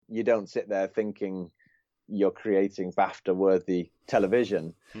you don't sit there thinking you're creating BAFTA-worthy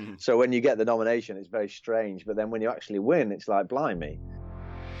television. So when you get the nomination, it's very strange. But then when you actually win, it's like, blimey.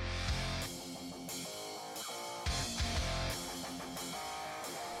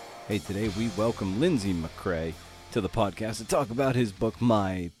 Hey, today we welcome Lindsay McCrae to the podcast to talk about his book,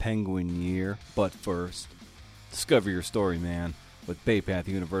 My Penguin Year. But first, discover your story, man, with Bay Path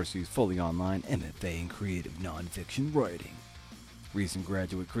University's fully online MFA in Creative Nonfiction Writing. Recent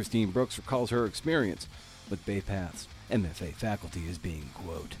graduate Christine Brooks recalls her experience with Bay Path's MFA faculty as being,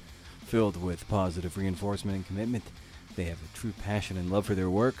 quote, filled with positive reinforcement and commitment. They have a true passion and love for their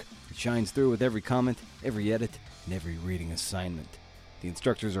work. It shines through with every comment, every edit, and every reading assignment. The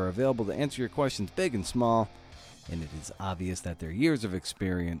instructors are available to answer your questions big and small, and it is obvious that their years of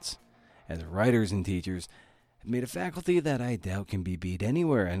experience as writers and teachers have made a faculty that I doubt can be beat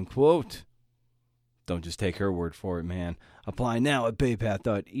anywhere, end quote. Don't just take her word for it, man. Apply now at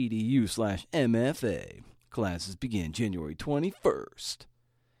baypath.edu/MFA. Classes begin January 21st.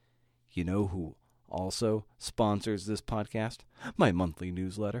 You know who also sponsors this podcast? My monthly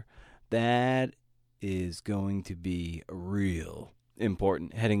newsletter. That is going to be real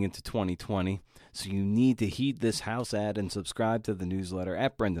important heading into 2020, so you need to heed this house ad and subscribe to the newsletter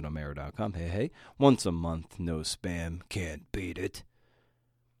at brendanomeara.com. Hey, once a month, no spam, can't beat it.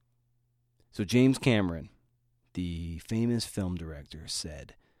 So James Cameron, the famous film director,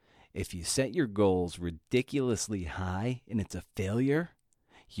 said, if you set your goals ridiculously high and it's a failure,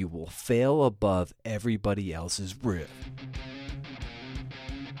 you will fail above everybody else's rib.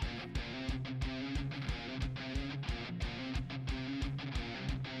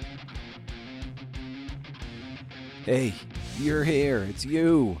 Hey, you're here. It's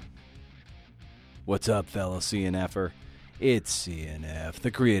you. What's up, fellow CNFer? It's CNF, the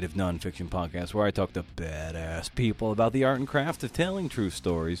Creative Nonfiction Podcast, where I talk to badass people about the art and craft of telling true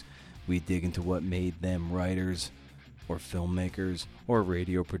stories. We dig into what made them writers, or filmmakers, or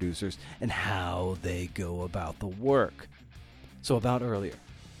radio producers, and how they go about the work. So about earlier,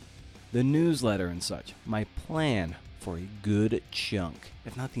 the newsletter and such, my plan for a good chunk,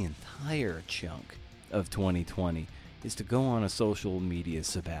 if not the entire chunk, of 2020 is to go on a social media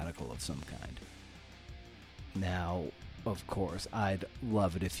sabbatical of some kind. Now, of course, I'd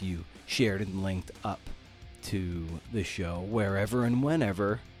love it if you shared and linked up to the show wherever and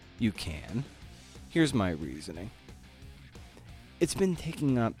whenever you can. Here's my reasoning. It's been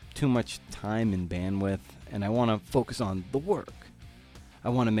taking up too much time and bandwidth, and I want to focus on the work. I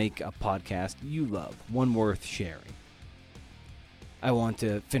want to make a podcast you love, one worth sharing. I want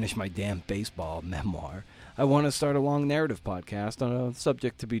to finish my damn baseball memoir. I want to start a long narrative podcast on a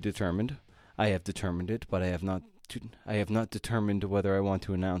subject to be determined. I have determined it, but I have not determined whether I want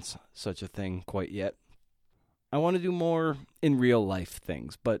to announce such a thing quite yet. I want to do more in real life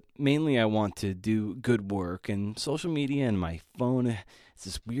things, but mainly I want to do good work, and social media and my phone is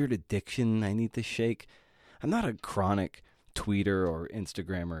this weird addiction I need to shake. I'm not a chronic tweeter or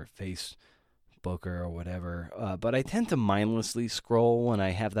Instagrammer, Facebooker or whatever, but I tend to mindlessly scroll when I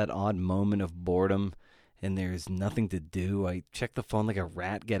have that odd moment of boredom and there's nothing to do. I check the phone like a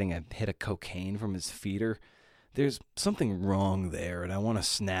rat getting a hit of cocaine from his feeder. There's something wrong there, and I want to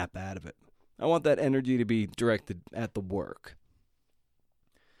snap out of it. I want that energy to be directed at the work.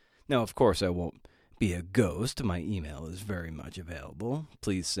 Now, of course, I won't be a ghost. My email is very much available.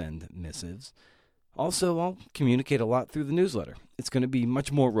 Please send missives. Also, I'll communicate a lot through the newsletter. It's going to be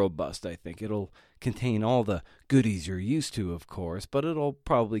much more robust, I think. It'll contain all the goodies you're used to, of course, but it'll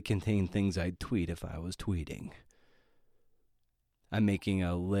probably contain things I'd tweet if I was tweeting. I'm making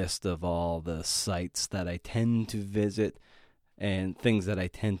a list of all the sites that I tend to visit and things that I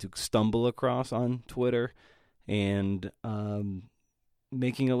tend to stumble across on Twitter, and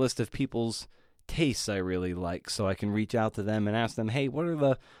making a list of people's tastes I really like so I can reach out to them and ask them, hey, what are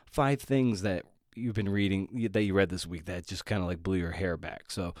the 5 things that you've been reading, that you read this week that just kind of like blew your hair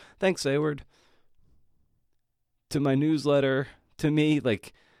back? So thanks, Hayward. To my newsletter, to me,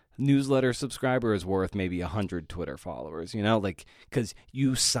 like, newsletter subscriber is worth maybe 100 Twitter followers, like, because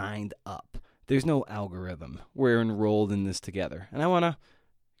you signed up. There's no algorithm. We're enrolled in this together. And I want to,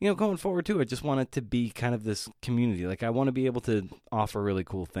 going forward too, I just want it to be kind of this community. Like, I want to be able to offer really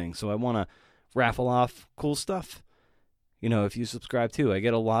cool things. So I want to raffle off cool stuff. If you subscribe too, I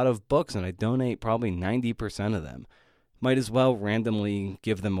get a lot of books and I donate probably 90% of them. Might as well randomly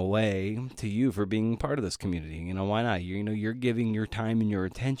give them away to you for being part of this community. Why not? You're giving your time and your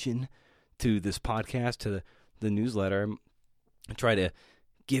attention to this podcast, to the newsletter. I try to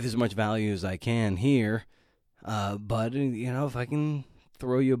give as much value as I can here. But, if I can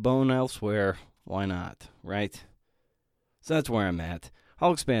throw you a bone elsewhere, why not, right? So that's where I'm at.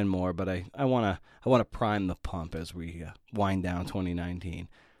 I'll expand more, but I want to prime the pump as we wind down 2019.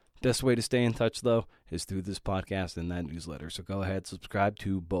 Best way to stay in touch, though, is through this podcast and that newsletter. So go ahead, subscribe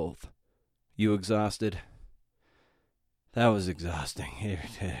to both. You exhausted? That was exhausting. It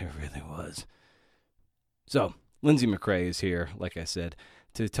really was. So, Lindsay McCrae is here, like I said,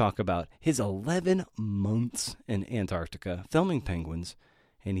 to talk about his 11 months in Antarctica filming penguins,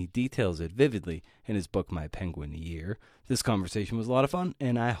 and he details it vividly in his book, My Penguin Year. This conversation was a lot of fun,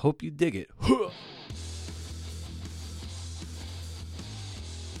 and I hope you dig it.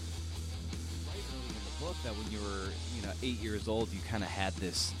 That when you were 8 years old, you kind of had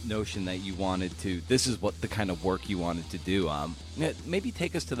this notion that you wanted to, this is what the kind of work you wanted to do. Maybe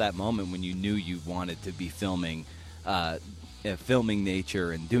take us to that moment when you knew you wanted to be filming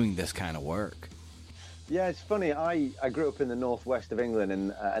nature and doing this kind of work. Yeah, it's funny. I grew up in the northwest of England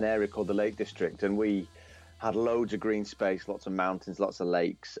in an area called the Lake District, and we had loads of green space, lots of mountains, lots of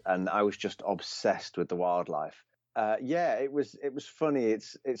lakes, and I was just obsessed with the wildlife. It was funny.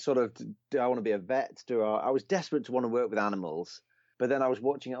 It's sort of, do I want to be a vet? I was desperate to want to work with animals, but then I was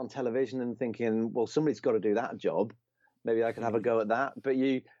watching it on television and thinking, well, somebody's got to do that job. Maybe I could have a go at that. But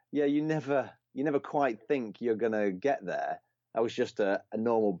you never quite think you're going to get there. I was just a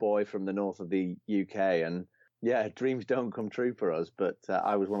normal boy from the north of the UK, and yeah, dreams don't come true for us, but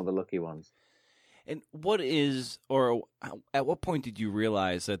I was one of the lucky ones. And at what point did you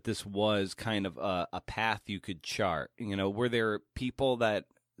realize that this was kind of a path you could chart? Were there people that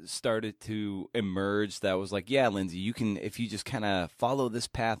started to emerge that was like, yeah, Lindsay, you can, if you just kind of follow this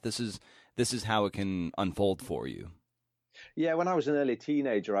path, this is how it can unfold for you? Yeah, when I was an early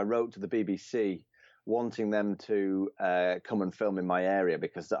teenager, I wrote to the BBC wanting them to come and film in my area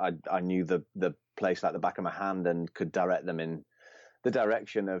because I knew the place like the back of my hand and could direct them in the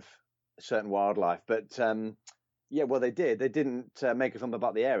direction of certain wildlife. But they did. They didn't make a film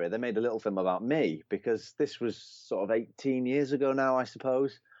about the area. They made a little film about me because this was sort of 18 years ago now, I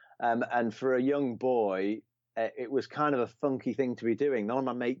suppose. And for a young boy, it was kind of a funky thing to be doing. None of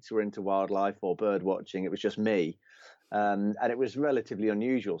my mates were into wildlife or bird watching. It was just me. And it was relatively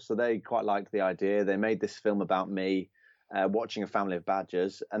unusual. So they quite liked the idea. They made this film about me watching a family of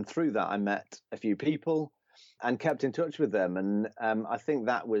badgers. And through that, I met a few people and kept in touch with them. And I think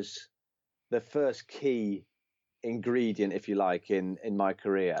that was the first key ingredient, if you like, in my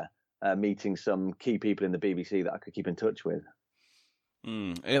career, meeting some key people in the BBC that I could keep in touch with.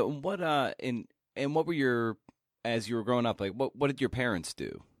 And what were as you were growing up, like what did your parents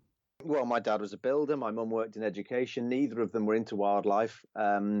do? Well, my dad was a builder. My mum worked in education. Neither of them were into wildlife.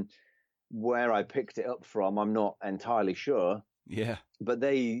 Where I picked it up from, I'm not entirely sure. Yeah. But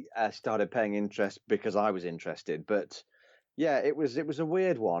they started paying interest because I was interested. But yeah, it was a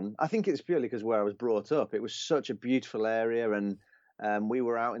weird one. I think it's purely because where I was brought up. It was such a beautiful area, and we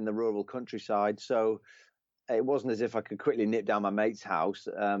were out in the rural countryside. So it wasn't as if I could quickly nip down my mate's house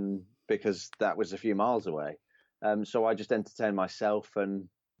because that was a few miles away. So I just entertained myself and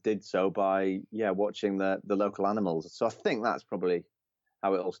did so by watching the local animals. So I think that's probably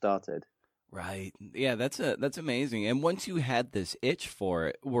how it all started. Right. Yeah, that's amazing. And once you had this itch for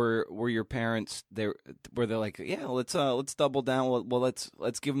it, were your parents there? Were they like, yeah, let's double down. Well,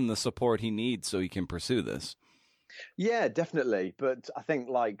 let's give him the support he needs so he can pursue this. Yeah, definitely. But I think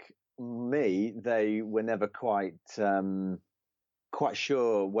like me, they were never quite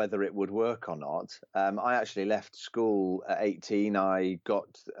sure whether it would work or not. I actually left school at 18. I got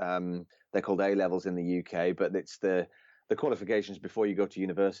they're called A levels in the UK, but it's the qualifications before you go to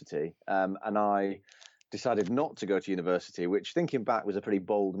university. And I decided not to go to university, which thinking back was a pretty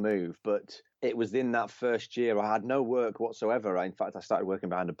bold move. But it was in that first year I had no work whatsoever. In fact, I started working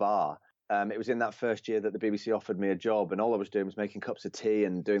behind a bar. It was in that first year that the BBC offered me a job, and all I was doing was making cups of tea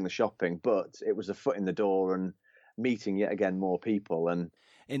and doing the shopping. But it was a foot in the door and meeting yet again more people. And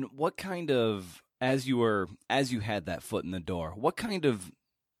what kind of, as you had that foot in the door, what kind of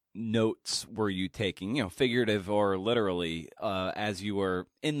notes were you taking, figurative or literally, as you were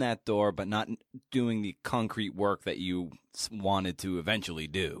in that door, but not doing the concrete work that you wanted to eventually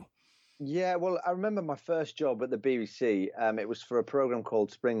do? Yeah, well, I remember my first job at the BBC. It was for a program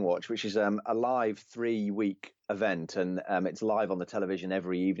called Spring Watch, which is a live 3-week event, and it's live on the television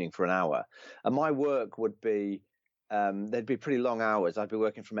every evening for an hour. And my work would be, there'd be pretty long hours. I'd be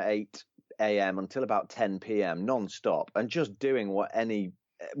working from 8 a.m. until about 10 p.m. non-stop, and just doing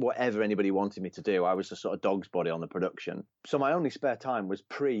whatever anybody wanted me to do. I was a sort of dog's body on the production. So my only spare time was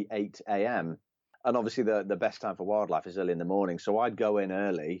pre 8 a.m. And obviously the best time for wildlife is early in the morning. So I'd go in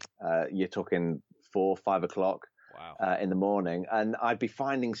early. You're talking 4, 5 o'clock. Wow. in the morning, and I'd be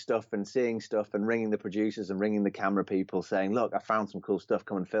finding stuff and seeing stuff and ringing the producers and ringing the camera people saying, look, I found some cool stuff,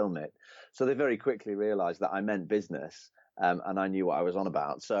 come and film it. So they very quickly realized that I meant business, and I knew what I was on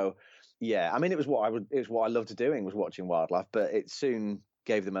about. So yeah, I mean, it was what I loved doing, was watching wildlife, but it soon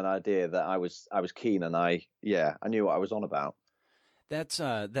gave them an idea that I was keen, and I knew what I was on about. That's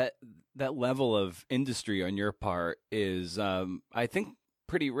that level of industry on your part is I think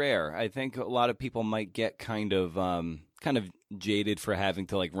pretty rare. I think a lot of people might get kind of jaded for having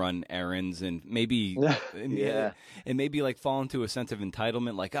to like run errands and maybe and maybe like fall into a sense of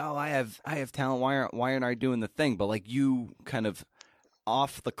entitlement, like, oh, I have talent, why aren't I doing the thing? But like, you kind of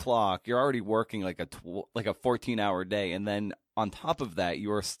off the clock, you're already working like a 14-hour day, and then on top of that,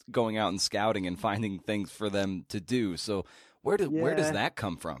 you're going out and scouting and finding things for them to do. So where does that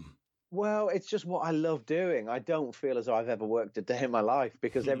come from? Well, it's just what I love doing. I don't feel as though I've ever worked a day in my life,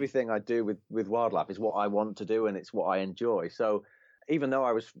 because everything I do with wildlife is what I want to do, and it's what I enjoy. So even though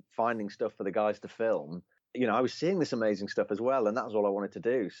I was finding stuff for the guys to film, I was seeing this amazing stuff as well, and that was all I wanted to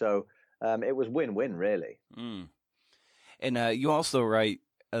do. So it was win-win, really. Mm. And you also write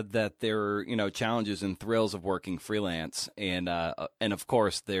that there are, challenges and thrills of working freelance, and of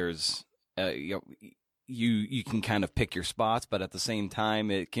course there's you can kind of pick your spots, but at the same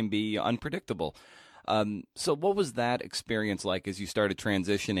time it can be unpredictable. So what was that experience like as you started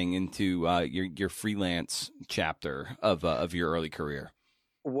transitioning into your freelance chapter of your early career?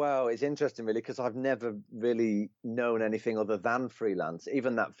 Well, it's interesting, really, because I've never really known anything other than freelance.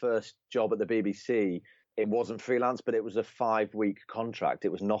 Even that first job at the BBC, it wasn't freelance, but it was a 5-week contract.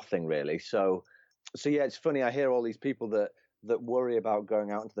 It was nothing really. So yeah, it's funny. I hear all these people that worry about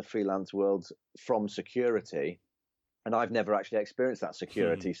going out into the freelance world from security, and I've never actually experienced that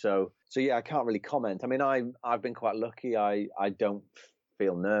security. So yeah, I can't really comment. I mean, I've been quite lucky. I don't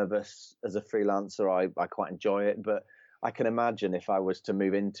feel nervous as a freelancer. I quite enjoy it, but I can imagine if I was to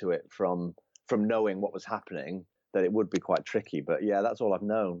move into it from knowing what was happening, that it would be quite tricky. But yeah, that's all I've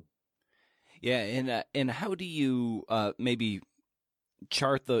known. Yeah, and how do you maybe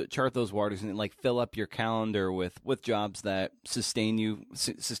chart those waters and like fill up your calendar with jobs that sustain you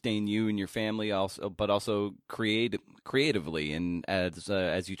and your family, also, but also creatively, and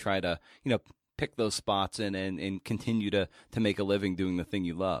as you try to pick those spots and continue to make a living doing the thing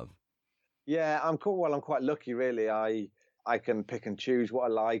you love? Yeah, I'm cool. Well, I'm quite lucky, really. I can pick and choose what I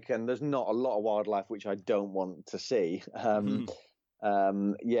like, and there's not a lot of wildlife which I don't want to see.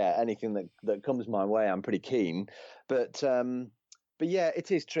 Yeah, anything that comes my way, I'm pretty keen. But yeah, it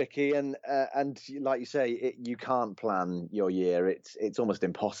is tricky, and like you say, you can't plan your year. It's almost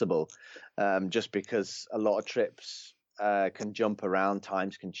impossible, just because a lot of trips can jump around.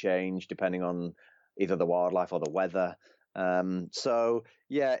 Times can change depending on either the wildlife or the weather. So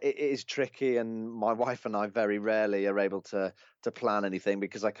yeah, it is tricky, and my wife and I very rarely are able to plan anything,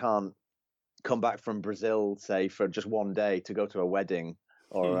 because I can't come back from Brazil, say, for just one day to go to a wedding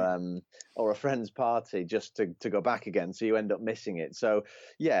or a friend's party just to go back again. So you end up missing it. So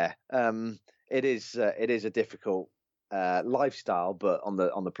yeah, it is a difficult lifestyle, but on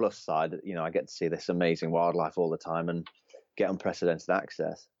the plus side, I get to see this amazing wildlife all the time and get unprecedented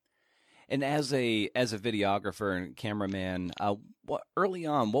access. And as a videographer and cameraman, early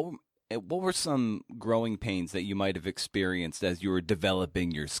on, what were some growing pains that you might have experienced as you were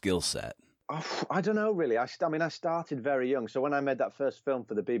developing your skill set? I don't know, really. I started very young. So when I made that first film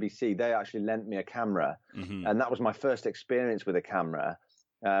for the BBC, they actually lent me a camera, and that was my first experience with a camera.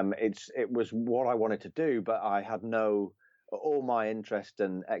 It was what I wanted to do, but I had all my interest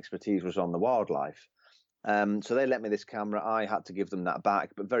and expertise was on the wildlife. So they lent me this camera. I had to give them that back,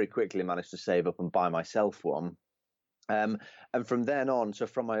 but very quickly managed to save up and buy myself one. And from then on, so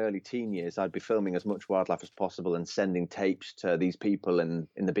from my early teen years, I'd be filming as much wildlife as possible and sending tapes to these people in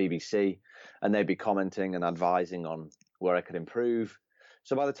the BBC, and they'd be commenting and advising on where I could improve.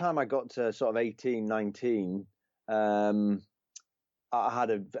 So by the time I got to sort of 18, 19, I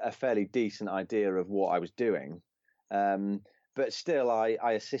had a fairly decent idea of what I was doing. But still,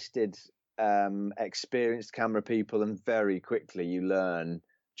 I assisted experienced camera people, and very quickly you learn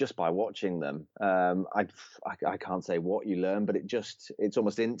just by watching them. I can't say what you learn, but it's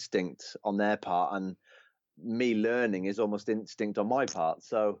almost instinct on their part, and me learning is almost instinct on my part.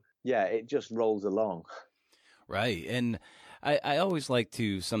 So yeah, it just rolls along. Right. And I always like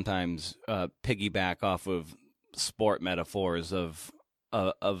to sometimes piggyback off of sport metaphors of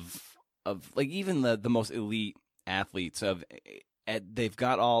like even the most elite athletes they've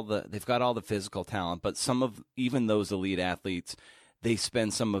got all the physical talent, but some of even those elite athletes, they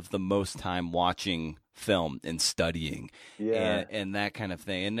spend some of the most time watching film and studying and that kind of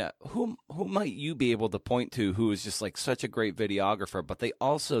thing. And who might you be able to point to who is just like such a great videographer, but they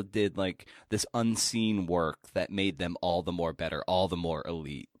also did like this unseen work that made them all the more better, all the more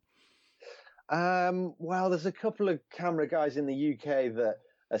elite? Well, there's a couple of camera guys in the UK that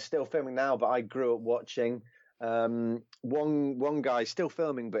are still filming now, but I grew up watching. One guy's still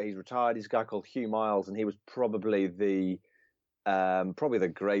filming, but he's retired. He's a guy called Hugh Miles, and he was probably the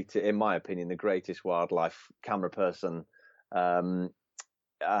greatest, in my opinion, the greatest wildlife camera person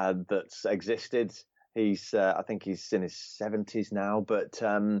that's existed. I think he's in his 70s now, but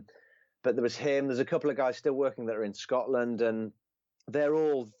there was him. There's a couple of guys still working that are in Scotland, and they're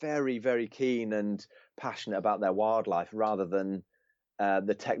all very, very keen and passionate about their wildlife rather than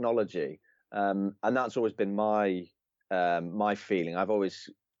the technology. And that's always been my feeling.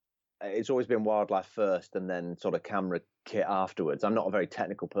 It's always been wildlife first and then sort of camera kit afterwards. I'm not a very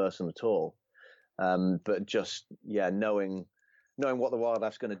technical person at all. But just, knowing what the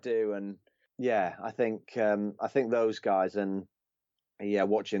wildlife's going to do. And I think those guys and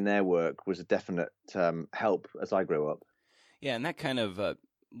watching their work was a definite help as I grew up. Yeah, and that kind of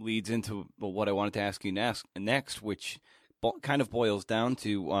leads into what I wanted to ask you next, which kind of boils down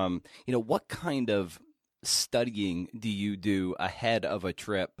to, what kind of studying do you do ahead of a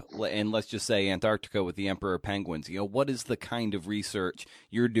trip? And let's just say Antarctica with the emperor penguins. What is the kind of research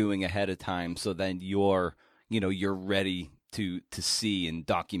you're doing ahead of time so then you're ready to see and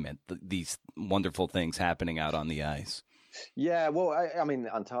document these wonderful things happening out on the ice? Yeah, well, I mean,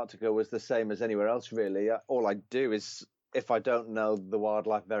 Antarctica was the same as anywhere else, really. All I do is, if I don't know the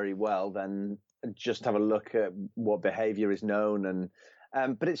wildlife very well, then just have a look at what behavior is known. And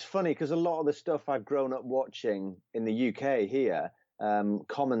but it's funny because a lot of the stuff I've grown up watching in the UK here,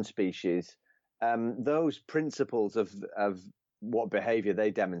 common species, those principles of what behavior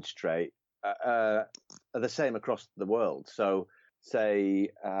they demonstrate are the same across the world. So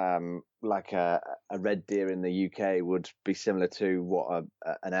say like a red deer in the UK would be similar to what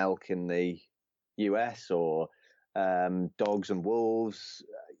an elk in the US, or dogs and wolves.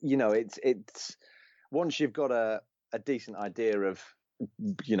 It's once you've got a decent idea of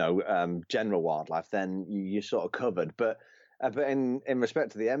general wildlife, then you're sort of covered. But in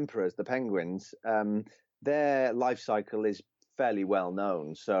respect to the emperors, the penguins, their life cycle is fairly well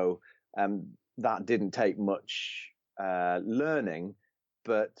known. So that didn't take much learning,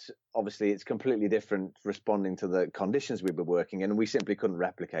 but obviously it's completely different responding to the conditions we were working in, and we simply couldn't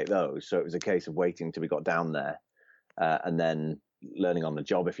replicate those. So it was a case of waiting till we got down there and then learning on the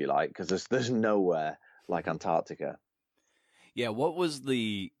job, if you like, because there's nowhere like Antarctica. Yeah, what was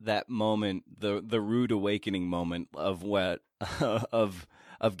that moment, the rude awakening moment of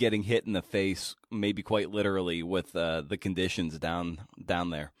of getting hit in the face, maybe quite literally, with the conditions down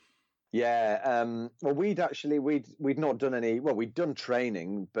there? Yeah, well, we'd not done any. Well, we'd done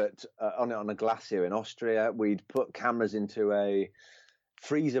training, but on a glacier in Austria, we'd put cameras into a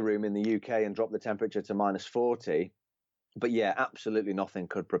freezer room in the UK and dropped the temperature to -40. But yeah, absolutely nothing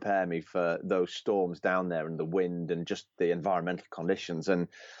could prepare me for those storms down there and the wind and just the environmental conditions. And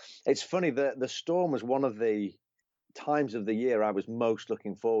it's funny that the storm was one of the times of the year I was most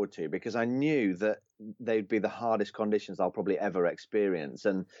looking forward to, because I knew that they'd be the hardest conditions I'll probably ever experience.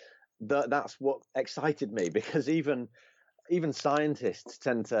 And that's what excited me, because even scientists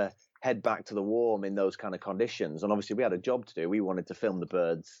tend to head back to the warm in those kind of conditions. And obviously we had a job to do. We wanted to film the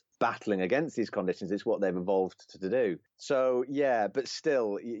birds battling against these conditions. It's what they've evolved to do. So yeah, but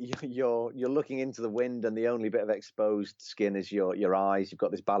still you're looking into the wind, and the only bit of exposed skin is your eyes. You've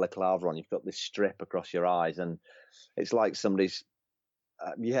got this balaclava on, you've got this strip across your eyes, and it's like somebody's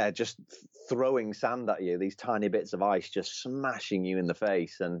just throwing sand at you, these tiny bits of ice just smashing you in the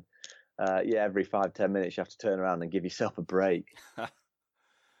face. And every 5-10 minutes you have to turn around and give yourself a break.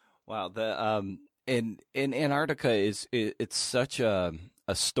 Wow, in Antarctica it's such a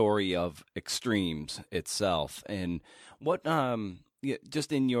story of extremes itself. And what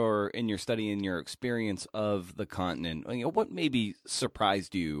just in your study, in your experience of the continent, what maybe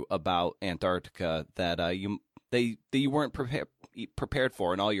surprised you about Antarctica that you weren't prepared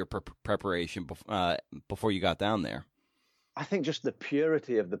for in all your preparation before you got down there? I think just the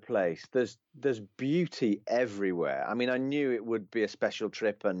purity of the place. There's beauty everywhere. I mean, I knew it would be a special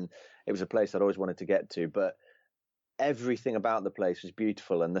trip, and it was a place I'd always wanted to get to, but everything about the place was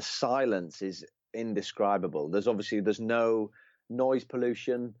beautiful, and the silence is indescribable. There's no noise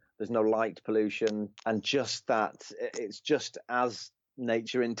pollution, there's no light pollution, and just that, it's just as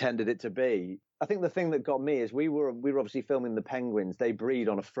nature intended it to be. I think the thing that got me is we were obviously filming the penguins. They breed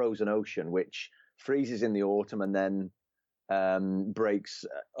on a frozen ocean, which freezes in the autumn and then breaks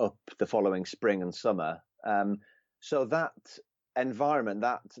up the following spring and summer. So that environment,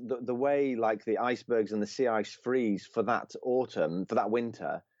 that the way like the icebergs and the sea ice freeze for that autumn, for that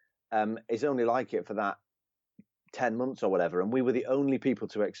winter, is only like it for that 10 months or whatever. And we were the only people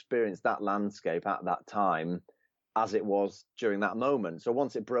to experience that landscape at that time as it was during that moment. So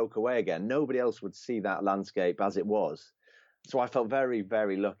once it broke away again, nobody else would see that landscape as it was. So I felt very,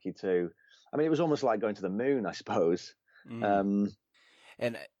 very lucky I mean, it was almost like going to the moon, I suppose. And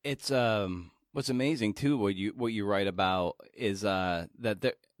it's what's amazing too, what you write about is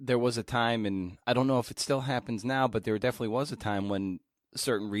that there was a time, and I don't know if it still happens now, but there definitely was a time when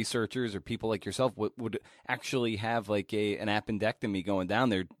certain researchers or people like yourself would actually have like an appendectomy going down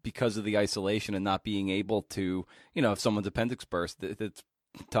there because of the isolation and not being able to, if someone's appendix burst, it's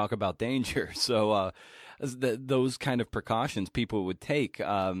talk about danger. So those kind of precautions people would take,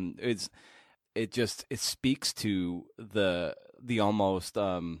 it speaks to the almost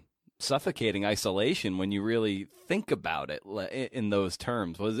suffocating isolation when you really think about it in those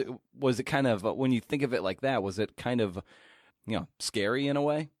terms. Was it kind of, when you think of it like that, was it kind of scary in a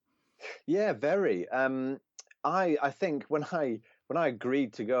way? Yeah, very. I think when I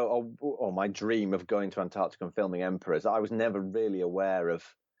agreed to go, or my dream of going to Antarctica and filming emperors, I was never really aware of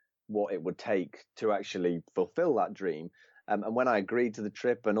what it would take to actually fulfill that dream. And when I agreed to the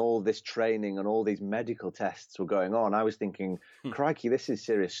trip and all this training and all these medical tests were going on, I was thinking, crikey, this is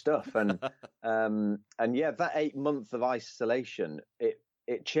serious stuff. And yeah, that 8 months of isolation,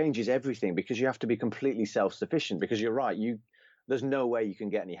 it changes everything, because you have to be completely self-sufficient, because you're right. There's no way you can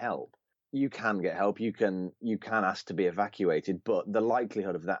get any help. You can get help. You can ask to be evacuated, but the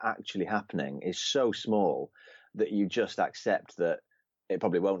likelihood of that actually happening is so small that you just accept that it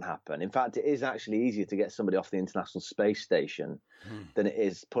probably won't happen. In fact, it is actually easier to get somebody off the International Space Station than it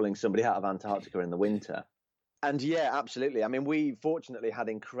is pulling somebody out of Antarctica in the winter. And yeah, absolutely. I mean, we fortunately had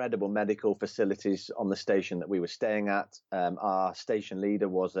incredible medical facilities on the station that we were staying at. Our station leader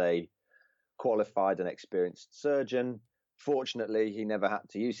was a qualified and experienced surgeon. Fortunately, he never had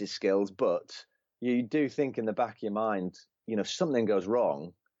to use his skills, but you do think in the back of your mind, something goes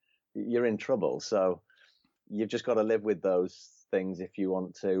wrong, you're in trouble. So you've just got to live with those things if you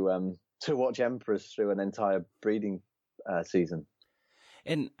want to watch emperors through an entire breeding season.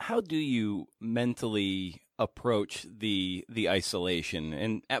 And how do you mentally approach the isolation?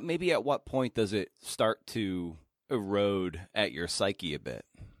 And maybe at what point does it start to erode at your psyche a bit?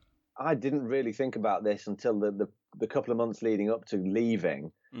 I didn't really think about this until the couple of months leading up to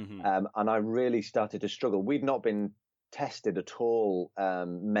leaving. And I really started to struggle. We'd not been tested at all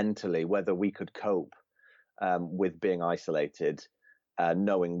mentally, whether we could cope with being isolated,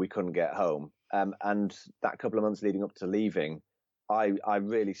 knowing we couldn't get home. And that couple of months leading up to leaving, I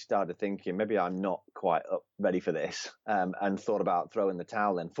really started thinking maybe I'm not quite ready for this, and thought about throwing the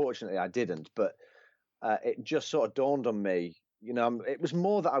towel in. Fortunately, I didn't, but it just sort of dawned on me, it was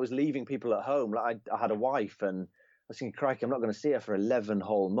more that I was leaving people at home. Like I had a wife, and I was thinking, crikey, I'm not going to see her for 11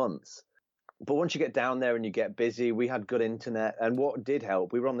 whole months. But once you get down there and you get busy, we had good internet. And what did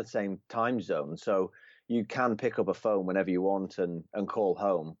help, we were on the same time zone. So you can pick up a phone whenever you want and call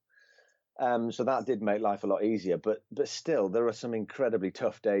home. So that did make life a lot easier. But still, there are some incredibly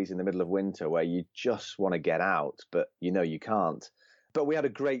tough days in the middle of winter where you just want to get out, but you can't. But we had a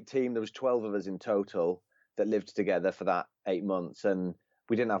great team. There was 12 of us in total that lived together for that 8 months. And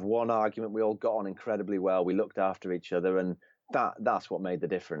we didn't have one argument. We all got on incredibly well. We looked after each other. And that's what made the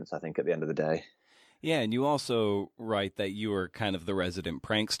difference, I think, at the end of the day. Yeah, and you also write that you were kind of the resident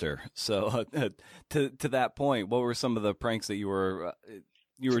prankster. So to that point, what were some of the pranks that you were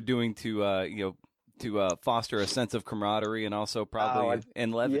doing to foster a sense of camaraderie and also probably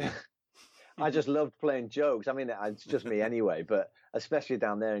and levity? Yeah. I just loved playing jokes. I mean, it's just me anyway, but especially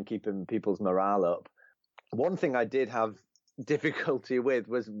down there and keeping people's morale up. One thing I did have difficulty with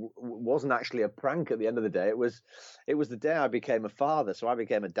wasn't actually a prank at the end of the day. It was the day I became a father. So I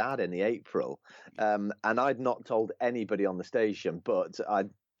became a dad in the April, and I'd not told anybody on the station, but I'd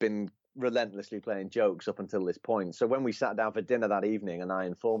been relentlessly playing jokes up until this point. So when we sat down for dinner that evening and I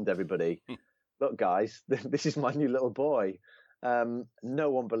informed everybody, look guys, this is my new little boy, no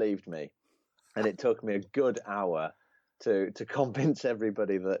one believed me, and it took me a good hour to convince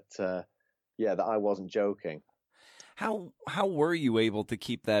everybody that that I wasn't joking. How were you able to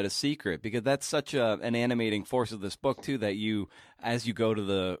keep that a secret? Because that's such an animating force of this book too. That you, as you go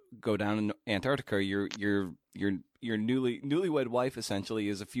down in Antarctica, your newlywed wife essentially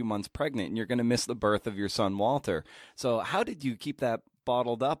is a few months pregnant, and you're going to miss the birth of your son Walter. So how did you keep that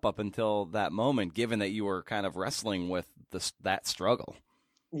bottled up until that moment? Given that you were kind of wrestling with that struggle.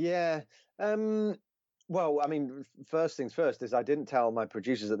 Yeah. Well, I mean, first things first is I didn't tell my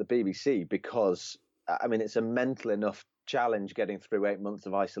producers at the BBC because, I mean, it's a mental enough challenge getting through 8 months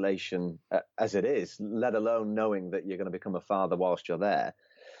of isolation as it is, let alone knowing that you're going to become a father whilst you're there.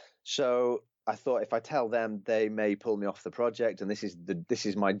 So I thought if I tell them, they may pull me off the project, and this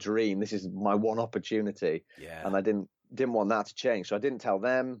is my dream, this is my one opportunity, and I didn't want that to change. So I didn't tell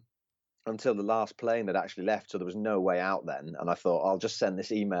them until the last plane had actually left, so there was no way out then. And I thought I'll just send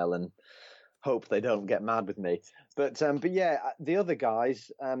this email and hope they don't get mad with me. But yeah, the other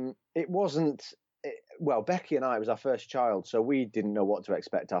guys, it wasn't. Well, Becky and I, it was our first child, so we didn't know what to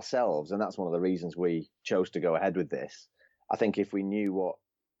expect ourselves, and that's one of the reasons we chose to go ahead with this. I think if we knew what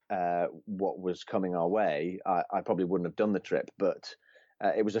was coming our way, I probably wouldn't have done the trip. But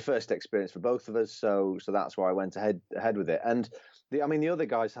it was a first experience for both of us, so that's why I went ahead with it. And the other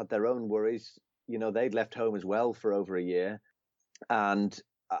guys had their own worries. You know, they'd left home as well for over a year, and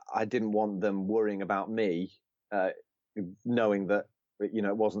I didn't want them worrying about me, knowing that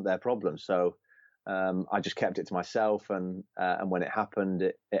it wasn't their problem. So I just kept it to myself, and when it happened,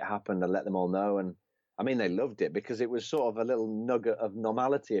 it happened. I let them all know, and I mean they loved it because it was sort of a little nugget of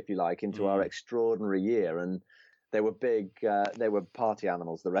normality, if you like, into our extraordinary year. And they were they were party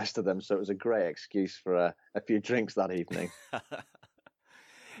animals, the rest of them. So it was a great excuse for a few drinks that evening.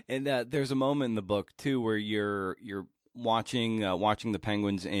 And there's a moment in the book too where you're watching the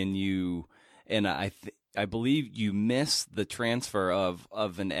penguins, and I believe you miss the transfer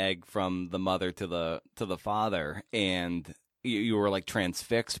of an egg from the mother to the father, and you were like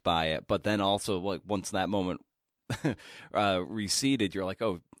transfixed by it. But then also, like, once that moment receded, you're like,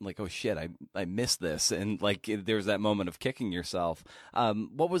 oh shit, I missed this, and like there's that moment of kicking yourself.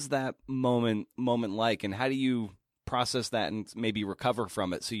 What was that moment like, and how do you process that and maybe recover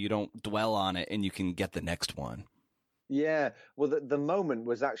from it so you don't dwell on it and you can get the next one? Yeah, well, the moment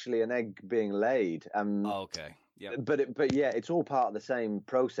was actually an egg being laid. Okay. Yeah. But yeah, it's all part of the same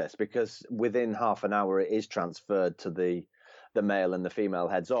process because within half an hour it is transferred to the male and the female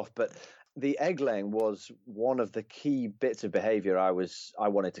heads off. But the egg laying was one of the key bits of behavior I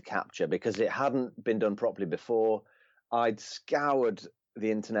wanted to capture because it hadn't been done properly before. I'd scoured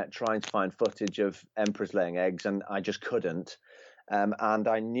the internet trying to find footage of emperors laying eggs, and I just couldn't. And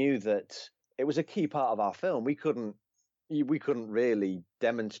I knew that it was a key part of our film. We couldn't really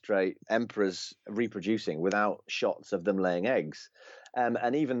demonstrate emperors reproducing without shots of them laying eggs.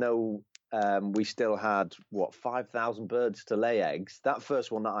 And even though we still had 5,000 birds to lay eggs, that first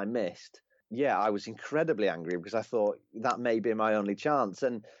one that I missed, yeah, I was incredibly angry because I thought that may be my only chance.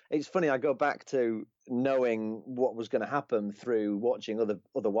 And it's funny, I go back to knowing what was going to happen through watching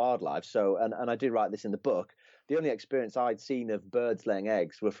other wildlife. So, and I do write this in the book, the only experience I'd seen of birds laying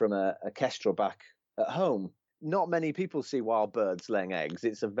eggs were from a kestrel back at home. Not many people see wild birds laying eggs.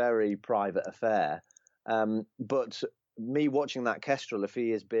 It's a very private affair. But me watching that kestrel a few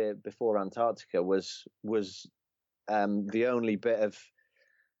years before Antarctica was the only bit of,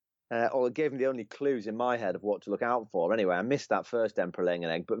 or it gave me the only clues in my head of what to look out for. Anyway, I missed that first emperor laying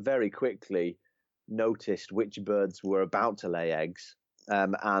an egg, but very quickly noticed which birds were about to lay eggs.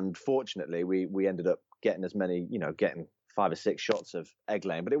 And fortunately, we ended up getting getting 5 or 6 shots of egg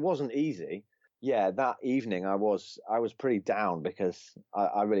laying, but it wasn't easy. Yeah, that evening I was pretty down because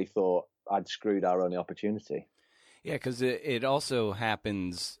I really thought I'd screwed our only opportunity. Yeah, because it also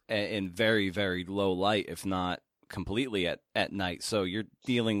happens in very, very low light, if not completely at night. So you're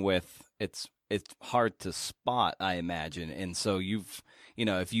dealing with it's hard to spot, I imagine. And so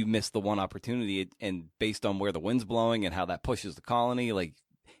if you miss the one opportunity, and based on where the wind's blowing and how that pushes the colony, like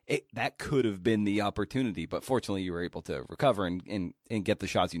that could have been the opportunity. But fortunately, you were able to recover and get the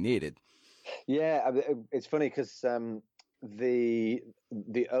shots you needed. Yeah, it's funny because the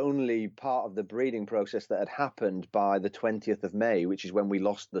only part of the breeding process that had happened by the 20th of May, which is when we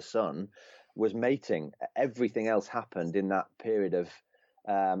lost the sun, was mating. Everything else happened in that period of,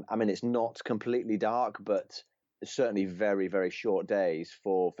 it's not completely dark, but certainly very, very short days.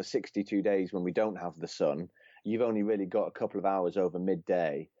 For 62 days when we don't have the sun, you've only really got a couple of hours over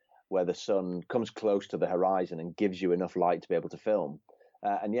midday where the sun comes close to the horizon and gives you enough light to be able to film.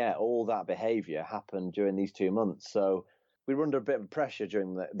 And yeah, all that behavior happened during these 2 months. So we were under a bit of pressure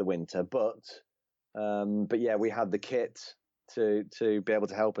during the winter, but yeah, we had the kit to be able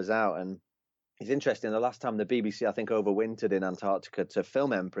to help us out. And it's interesting, the last time the BBC, I think, overwintered in Antarctica to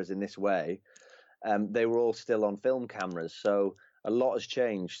film emperors in this way, they were all still on film cameras. So a lot has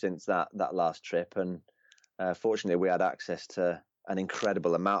changed since that last trip. And fortunately, we had access to an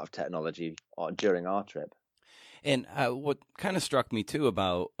incredible amount of technology during our trip. And what kind of struck me too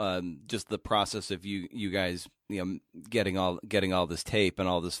about just the process of you guys, getting all this tape and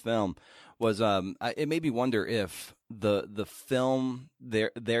all this film was it made me wonder if the film,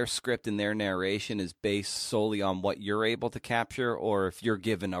 their script and their narration is based solely on what you're able to capture, or if you're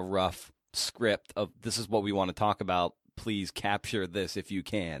given a rough script of this is what we want to talk about. Please capture this if you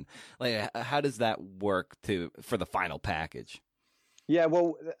can. Like, how does that work for the final package? Yeah,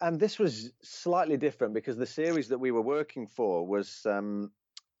 well, and this was slightly different because the series that we were working for was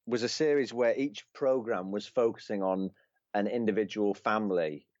a series where each program was focusing on an individual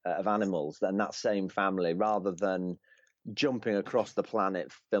family of animals, and that same family, rather than jumping across the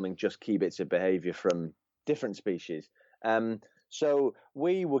planet filming just key bits of behavior from different species. So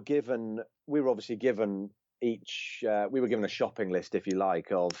we were obviously given we were given a shopping list, if you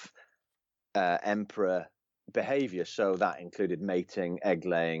like, of emperor behavior. So that included mating, egg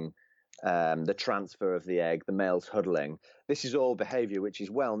laying, the transfer of the egg, the males huddling. This is all behavior which is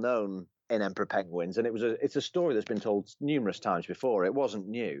well known in emperor penguins, and it's a story that's been told numerous times before. It wasn't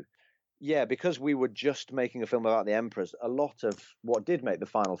new. Yeah, because we were just making a film about the emperors, a lot of what did make the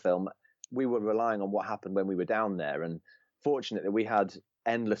final film, we were relying on what happened when we were down there. And fortunately, we had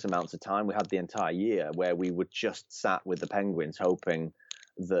endless amounts of time. We had the entire year where we would just sat with the penguins hoping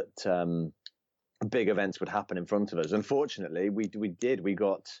that big events would happen in front of us. Unfortunately, we did. We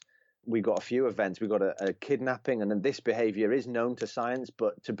got a few events. We got a kidnapping, and then this behavior is known to science,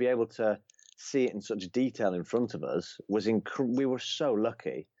 but to be able to see it in such detail in front of us we were so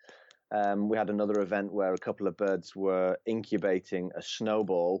lucky. We had another event where a couple of birds were incubating a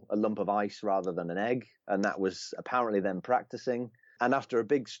snowball, a lump of ice rather than an egg, and that was apparently them practicing. And after a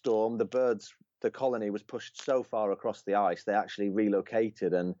big storm, the colony was pushed so far across the ice, they actually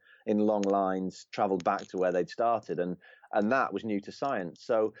relocated and in long lines traveled back to where they'd started. And that was new to science.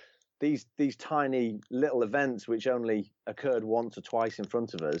 So these tiny little events, which only occurred once or twice in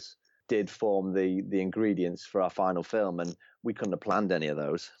front of us, did form the ingredients for our final film. And we couldn't have planned any of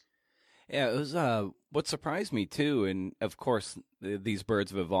those. Yeah, it was what surprised me too, and of course these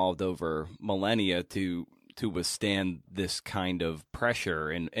birds have evolved over millennia to withstand this kind of pressure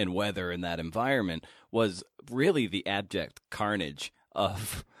and weather in that environment, was really the abject carnage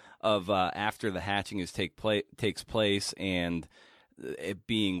of after the hatching takes place and it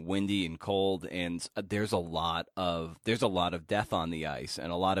being windy and cold, and there's a lot of death on the ice,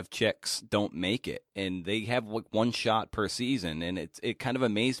 and a lot of chicks don't make it, and they have like one shot per season, and it kind of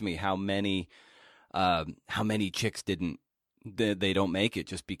amazed me how many chicks they don't make it,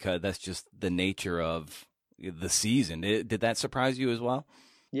 just because that's just the nature of the season. Did that surprise you as well?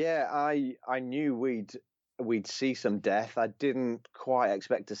 Yeah, I knew we'd see some death. I didn't quite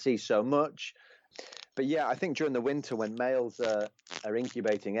expect to see so much. But yeah, I think during the winter when males are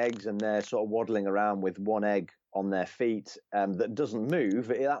incubating eggs and they're sort of waddling around with one egg on their feet that doesn't move,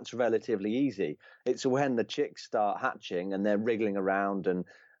 that's relatively easy. It's when the chicks start hatching and they're wriggling around, and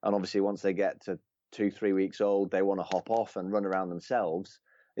obviously once they get to 2-3 weeks old, they want to hop off and run around themselves.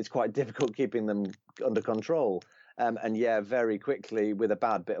 It's quite difficult keeping them under control. And yeah, very quickly with a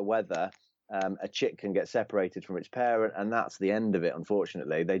bad bit of weather, a chick can get separated from its parent, and that's the end of it,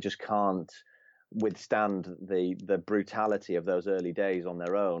 unfortunately. They just can't withstand the brutality of those early days on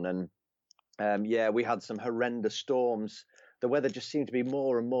their own. And yeah, we had some horrendous storms. The weather just seemed to be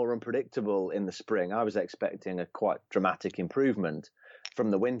more and more unpredictable in the spring. I was expecting a quite dramatic improvement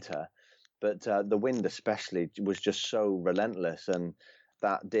from the winter, but the wind especially was just so relentless, and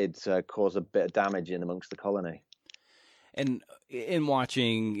that did cause a bit of damage in amongst the colony. And in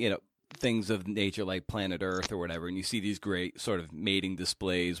watching, things of nature like Planet Earth or whatever, and you see these great sort of mating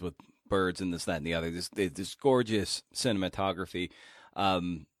displays with birds and this, that, and the other, this gorgeous cinematography.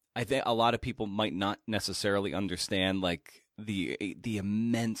 I think a lot of people might not necessarily understand like the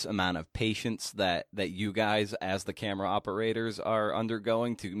immense amount of patience that you guys as the camera operators are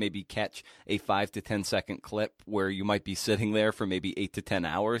undergoing to maybe catch a 5 to 10 second clip where you might be sitting there for maybe 8 to 10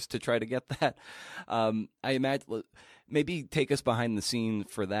 hours to try to get that. I imagine, maybe take us behind the scenes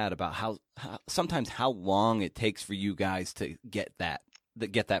for that, about how sometimes how long it takes for you guys to get that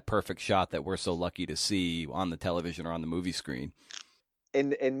perfect shot that we're so lucky to see on the television or on the movie screen.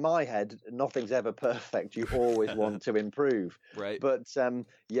 In my head, nothing's ever perfect. You always want to improve. Right. But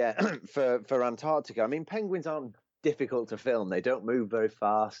yeah, for Antarctica, I mean, penguins aren't difficult to film. They don't move very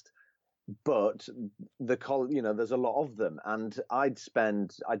fast, but there's a lot of them. And I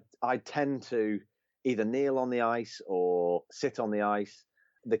tend to either kneel on the ice or sit on the ice.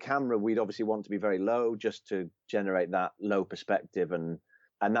 The camera, we'd obviously want to be very low just to generate that low perspective, and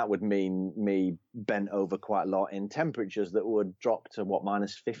that would mean me bent over quite a lot in temperatures that would drop to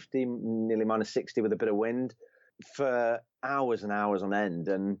 -50, nearly -60 with a bit of wind. for hours and hours on end.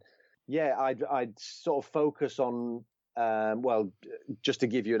 And yeah, I'd sort of focus on, well, just to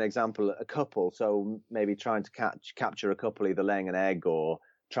give you an example, a couple. So maybe trying to capture a couple, either laying an egg or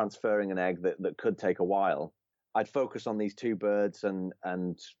transferring an egg that could take a while. I'd focus on these two birds and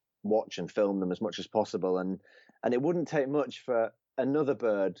watch and film them as much as possible. And it wouldn't take much for another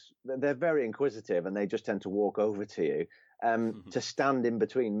bird. They're very inquisitive and they just tend to walk over to you, to stand in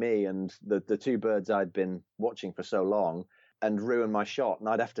between me and the two birds I'd been watching for so long and ruin my shot. And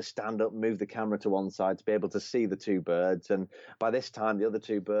I'd have to stand up, move the camera to one side to be able to see the two birds. And by this time, the other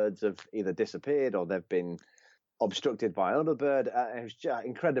two birds have either disappeared or they've been obstructed by another bird. It was just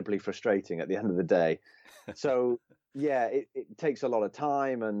incredibly frustrating at the end of the day. So yeah, it takes a lot of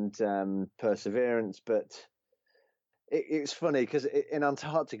time and perseverance, but it's funny because in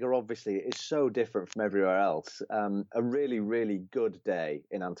Antarctica, obviously, it's so different from everywhere else. A really, really good day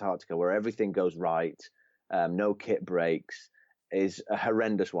in Antarctica where everything goes right, no kit breaks, is a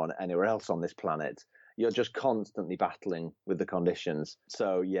horrendous one anywhere else on this planet. You're just constantly battling with the conditions.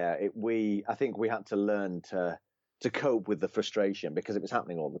 So yeah, I think we had to learn to cope with the frustration because it was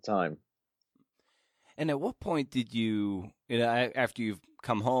happening all the time. And at what point did you after you've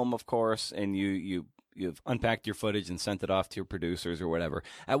come home, of course, and you've unpacked your footage and sent it off to your producers or whatever,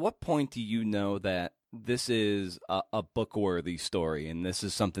 at what point do you know that this is a book-worthy story and this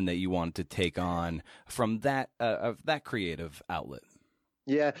is something that you want to take on from that of that creative outlet?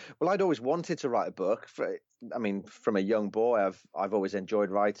 Yeah, well, I'd always wanted to write a book. From a young boy, I've always enjoyed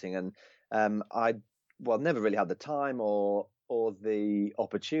writing, and I'd never really had the time or the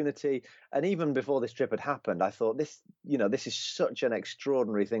opportunity. And even before this trip had happened, I thought this is such an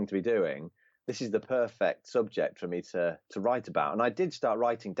extraordinary thing to be doing. This is the perfect subject for me to write about. And I did start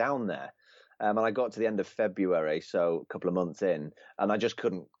writing down there. And I got to the end of February, so a couple of months in, and I just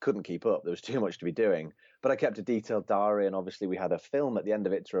couldn't keep up. There was too much to be doing. But I kept a detailed diary, and obviously we had a film at the end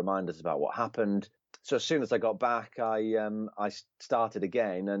of it to remind us about what happened. So as soon as I got back, I started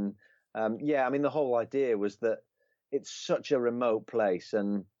again. And the whole idea was that it's such a remote place,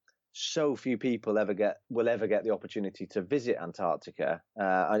 and so few people will ever get the opportunity to visit Antarctica.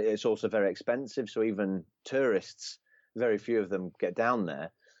 And it's also very expensive, so even tourists, very few of them get down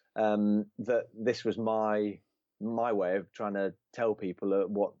there. That this was my way of trying to tell people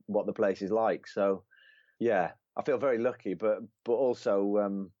what the place is like. So yeah, I feel very lucky, but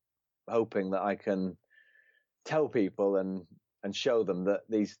also hoping that I can tell people and show them that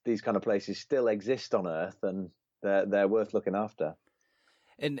these kind of places still exist on Earth and they're worth looking after.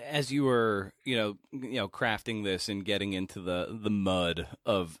 And as you were, crafting this and getting into the mud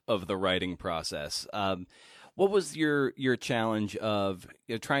of the writing process, what was your challenge of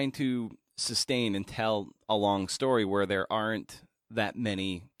trying to sustain and tell a long story where there aren't that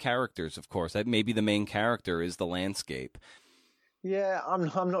many characters? Of course, that maybe the main character is the landscape. Yeah,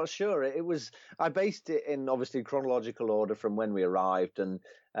 I'm not sure. I based it in obviously chronological order from when we arrived, and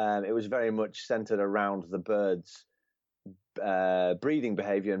it was very much centered around the birds' breeding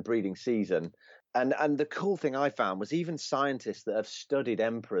behavior and breeding season. And the cool thing I found was even scientists that have studied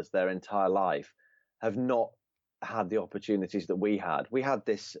emperors their entire life have not had the opportunities that we had. We had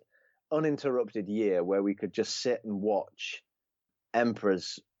this uninterrupted year where we could just sit and watch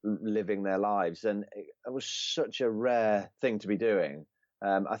emperors living their lives, and it was such a rare thing to be doing.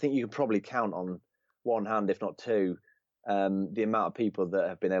 I think you could probably count on one hand, if not two, the amount of people that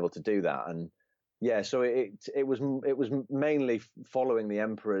have been able to do that. And yeah, so it was mainly following the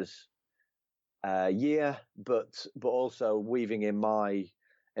emperor's year, but also weaving in my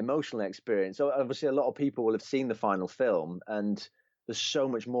emotional experience. So obviously a lot of people will have seen the final film, and there's so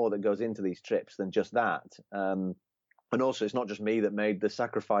much more that goes into these trips than just that. And also, it's not just me that made the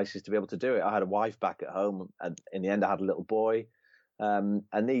sacrifices to be able to do it. I had a wife back at home, and in the end, I had a little boy. And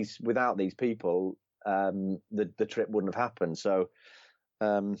without these people, the trip wouldn't have happened. So,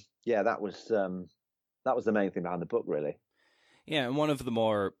 that was the main thing behind the book, really. Yeah, and one of the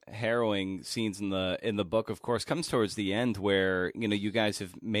more harrowing scenes in the book, of course, comes towards the end, where you guys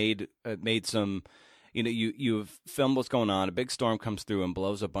have made some. You've filmed what's going on. A big storm comes through and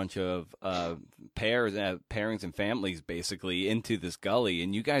blows a bunch of pairings and families basically into this gully,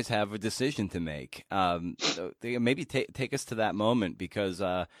 and you guys have a decision to make. So maybe take us to that moment, because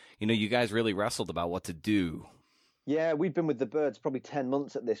you guys really wrestled about what to do. Yeah, we'd been with the birds probably 10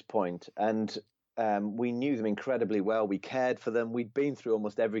 months at this point, and we knew them incredibly well. We cared for them. We'd been through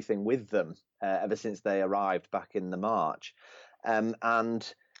almost everything with them ever since they arrived back in the March,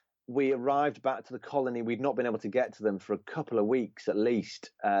 and we arrived back to the colony. We'd not been able to get to them for a couple of weeks at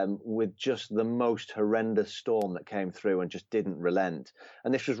least, with just the most horrendous storm that came through and just didn't relent.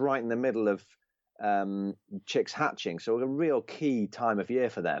 And this was right in the middle of chicks hatching. So a real key time of year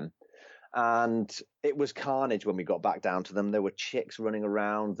for them. And it was carnage when we got back down to them. There were chicks running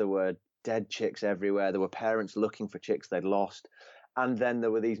around. There were dead chicks everywhere. There were parents looking for chicks they'd lost. And then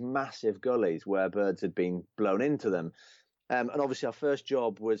there were these massive gullies where birds had been blown into them. And obviously our first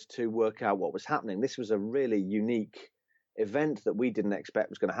job was to work out what was happening. This was a really unique event that we didn't expect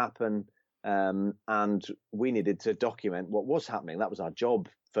was going to happen. And we needed to document what was happening. That was our job,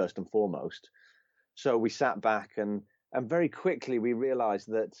 first and foremost. So we sat back and very quickly we realized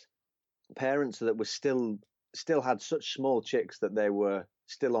that parents that were still had such small chicks that they were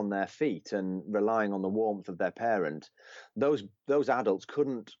still on their feet and relying on the warmth of their parent. Those adults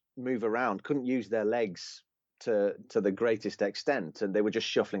couldn't move around, couldn't use their legs to the greatest extent, and they were just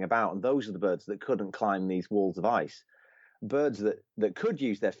shuffling about. And those are the birds that couldn't climb these walls of ice. Birds that could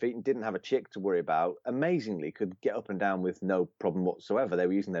use their feet and didn't have a chick to worry about, amazingly could get up and down with no problem whatsoever. They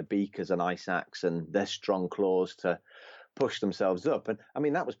were using their beak as an ice axe and their strong claws to push themselves up. And I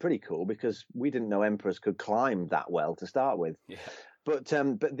mean, that was pretty cool because we didn't know emperors could climb that well to start with. Yeah.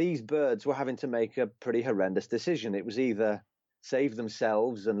 But these birds were having to make a pretty horrendous decision. It was either save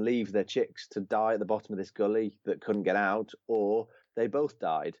themselves and leave their chicks to die at the bottom of this gully that couldn't get out, or they both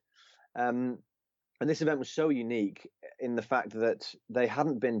died. And this event was so unique in the fact that they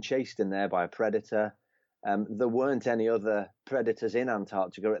hadn't been chased in there by a predator. There weren't any other predators in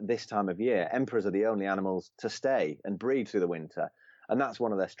Antarctica at this time of year. Emperors are the only animals to stay and breed through the winter. And that's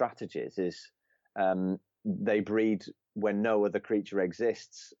one of their strategies is they breed when no other creature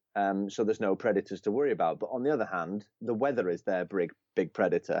exists. So there's no predators to worry about. But on the other hand, the weather is their big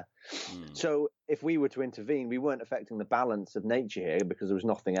predator. So if we were to intervene, we weren't affecting the balance of nature here because there was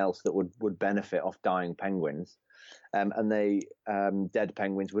nothing else that would benefit off dying penguins. And dead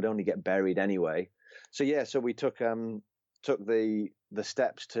penguins would only get buried anyway. So we took the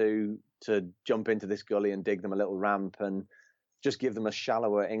steps to jump into this gully and dig them a little ramp and just give them a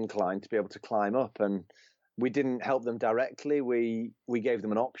shallower incline to be able to climb up. And we didn't help them directly. We gave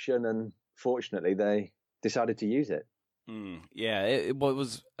them an option, and fortunately, they decided to use it. Yeah, what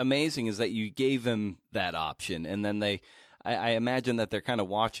was amazing is that you gave them that option, and then I imagine that they're kind of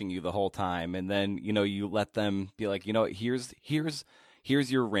watching you the whole time, and then you let them be like,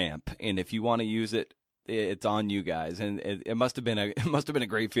 here's your ramp, and if you want to use it, it's on you guys. And it must have been a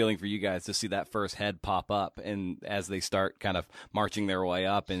great feeling for you guys to see that first head pop up, and as they start kind of marching their way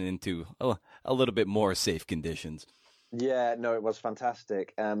up and into a little bit more safe conditions. Yeah, no, it was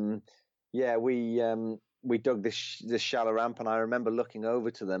fantastic. We dug this shallow ramp, and I remember looking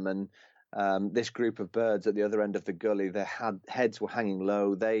over to them, and this group of birds at the other end of the gully, their heads were hanging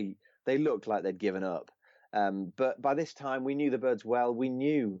low. They looked like they'd given up. But by this time, we knew the birds well.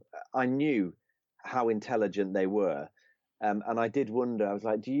 I knew how intelligent they were. And I did wonder, I was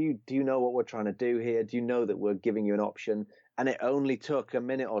like, do you know what we're trying to do here? Do you know that we're giving you an option? And it only took a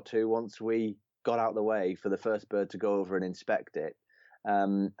minute or two once we got out of the way for the first bird to go over and inspect it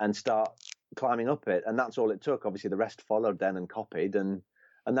and start climbing up it. And that's all it took. Obviously, the rest followed then and copied, and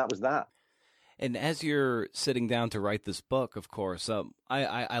that was that. And as you're sitting down to write this book, of course,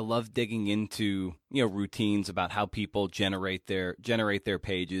 I love digging into routines about how people generate their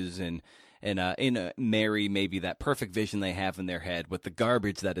pages and marry maybe that perfect vision they have in their head with the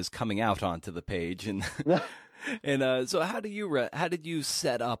garbage that is coming out onto the page. And so how did you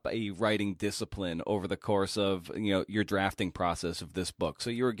set up a writing discipline over the course of your drafting process of this book?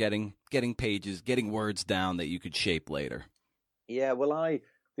 So you were getting pages, getting words down that you could shape later. Yeah, well,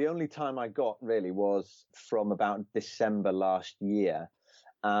 the only time I got really was from about December last year,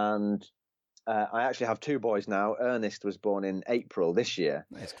 and I actually have two boys now. Ernest was born in April this year.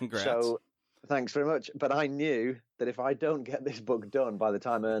 Nice, congrats. So thanks very much. But I knew that if I don't get this book done by the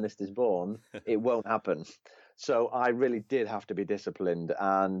time Ernest is born, it won't happen. So I really did have to be disciplined,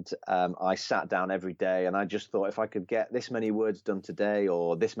 and I sat down every day, and I just thought if I could get this many words done today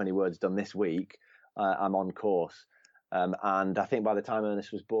or this many words done this week, I'm on course. And I think by the time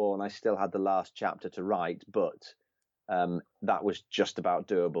Ernest was born, I still had the last chapter to write, but that was just about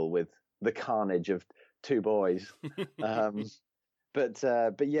doable with the carnage of two boys. But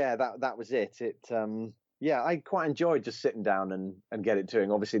yeah, that was it. I quite enjoyed just sitting down and get it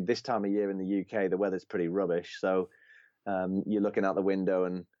doing. Obviously, this time of year in the UK, the weather's pretty rubbish, so you're looking out the window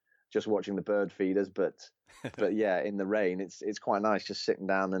and just watching the bird feeders. But yeah, in the rain, it's quite nice just sitting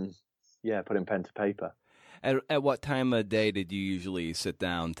down and putting pen to paper. At what time of day did you usually sit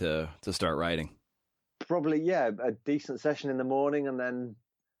down to start writing? Probably, a decent session in the morning, and then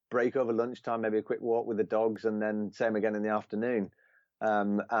break over lunchtime, maybe a quick walk with the dogs, and then same again in the afternoon.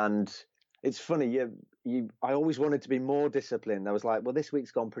 And it's funny, I always wanted to be more disciplined. I was like, well, this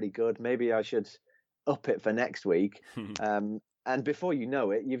week's gone pretty good. Maybe I should up it for next week. And before you know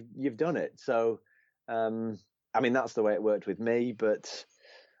it, you've done it. So, I mean, that's the way it worked with me, but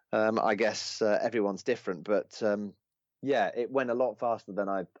I guess everyone's different. But yeah, it went a lot faster than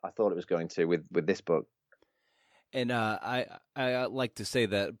I thought it was going to with this book. And I like to say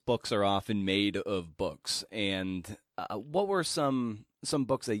that books are often made of books. And what were some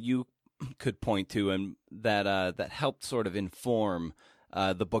books that you could point to and that helped sort of inform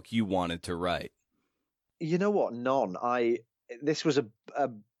the book you wanted to write? You know what? None. This was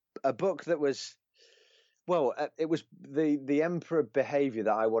a book that was, well, it was the emperor behavior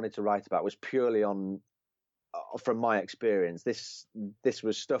that I wanted to write about was purely from my experience. This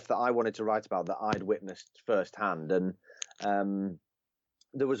was stuff that I wanted to write about that I'd witnessed firsthand, and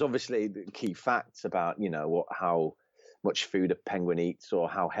there was obviously the key facts about how much food a penguin eats or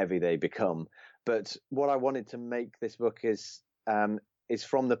how heavy they become. But what I wanted to make this book is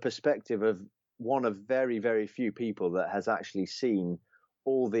from the perspective of one of very, very few people that has actually seen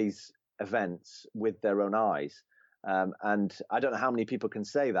all these events with their own eyes. And I don't know how many people can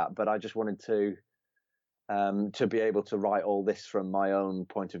say that, but I just wanted to be able to write all this from my own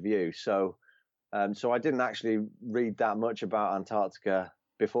point of view. So I didn't actually read that much about Antarctica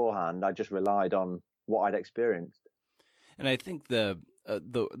beforehand. I just relied on what I'd experienced. And I think the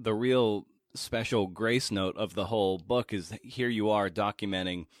real special grace note of the whole book is here you are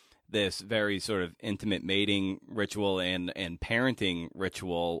documenting this very sort of intimate mating ritual and parenting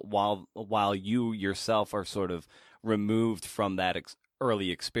ritual while you yourself are sort of removed from that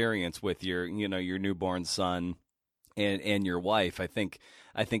early experience with your newborn son and your wife. I think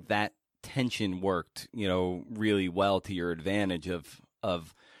that tension worked really well to your advantage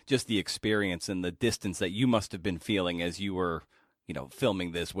of just the experience and the distance that you must have been feeling as you were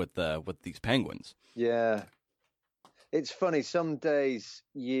filming this with these penguins. Yeah. It's funny. Some days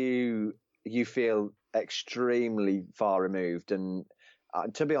you feel extremely far removed, and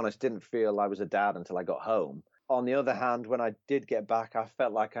to be honest, didn't feel I was a dad until I got home. On the other hand, when I did get back, I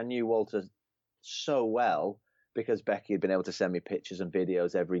felt like I knew Walter so well because Becky had been able to send me pictures and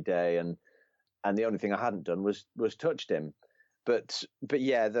videos every day, and the only thing I hadn't done was touched him. But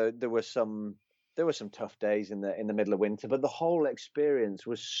yeah, there were some tough days in the middle of winter, but the whole experience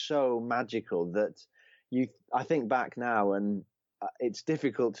was so magical that I think back now, and it's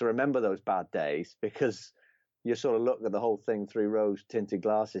difficult to remember those bad days because you sort of look at the whole thing through rose-tinted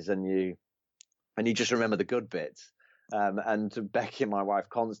glasses, and you just remember the good bits. And Becky, my wife,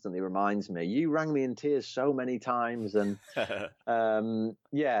 constantly reminds me, "You rang me in tears so many times," and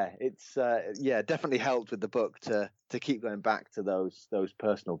it's definitely helped with the book to keep going back to those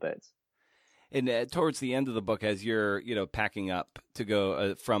personal bits. And towards the end of the book, as you're, packing up to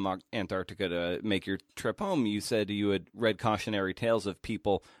go from Antarctica to make your trip home, you said you had read cautionary tales of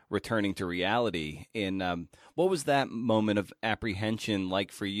people returning to reality. And what was that moment of apprehension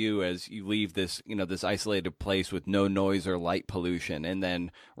like for you as you leave this, this isolated place with no noise or light pollution, and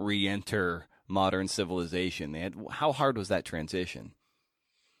then re-enter modern civilization? And how hard was that transition?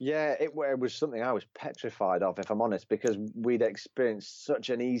 Yeah, it was something I was petrified of, if I'm honest, because we'd experienced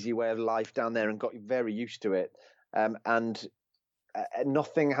such an easy way of life down there and got very used to it. And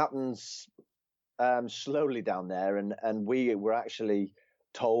nothing happens slowly down there. And we were actually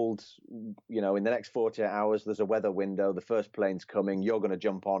told, in the next 48 hours, there's a weather window. The first plane's coming. You're going to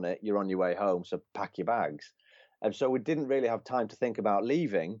jump on it. You're on your way home. So pack your bags. And so we didn't really have time to think about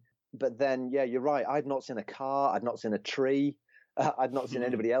leaving. But then, yeah, you're right. I'd not seen a car. I'd not seen a tree. I'd not seen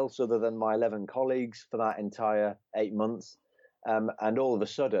anybody else other than my 11 colleagues for that entire 8 months. And all of a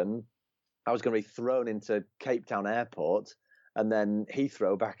sudden, I was going to be thrown into Cape Town Airport and then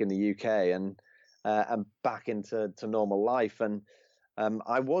Heathrow back in the UK and back into normal life. And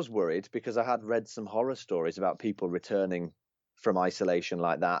I was worried because I had read some horror stories about people returning from isolation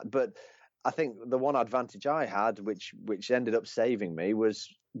like that. But I think the one advantage I had, which ended up saving me, was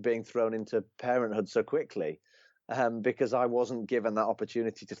being thrown into parenthood so quickly. Because I wasn't given that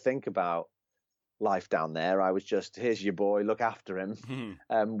opportunity to think about life down there. I was just, here's your boy, look after him,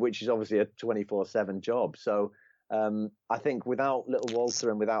 which is obviously a 24/7 job. So I think without little Walter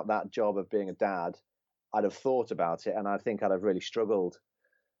and without that job of being a dad, I'd have thought about it, and I think I'd have really struggled.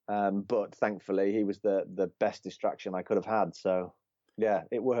 But thankfully, he was the best distraction I could have had. So yeah,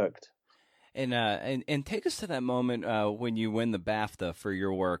 it worked. And take us to that moment when you win the BAFTA for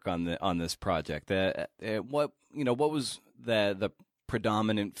your work on this project. What was the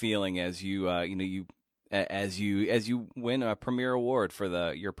predominant feeling as you win a premier award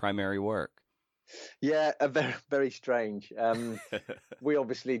for your primary work? Yeah, very very strange. We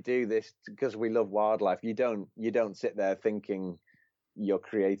obviously do this because we love wildlife. You don't sit there thinking you're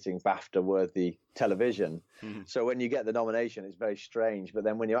creating BAFTA-worthy television. So when you get the nomination, it's very strange. But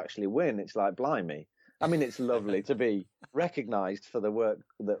then when you actually win, it's like, blimey. I mean, it's lovely to be recognised for the work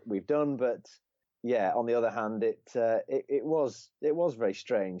that we've done. But yeah, on the other hand, it was very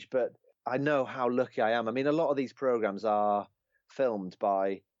strange. But I know how lucky I am. I mean, a lot of these programs are filmed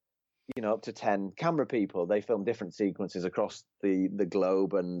by, up to 10 camera people. They film different sequences across the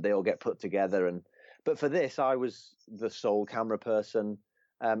globe, and they all get put together. But for this, I was the sole camera person,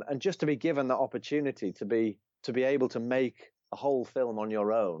 and just to be given that opportunity to be able to make a whole film on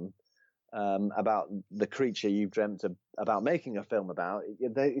your own about the creature you've dreamt about making a film about.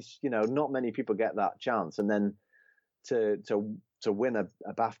 It's, not many people get that chance, and then to win a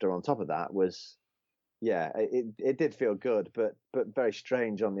BAFTA on top of that was. Yeah, it did feel good, but very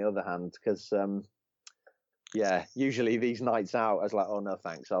strange on the other hand, because usually these nights out, I was like, oh no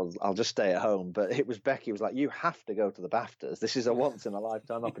thanks, I'll just stay at home. But it was Becky was like, you have to go to the BAFTAs. This is a once in a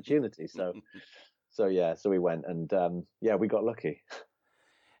lifetime opportunity. So we went, and we got lucky.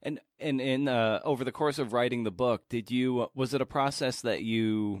 And in over the course of writing the book, was it a process that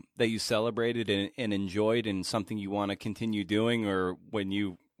you celebrated and enjoyed, and something you want to continue doing, or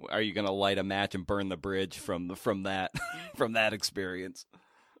are you going to light a match and burn the bridge from that experience?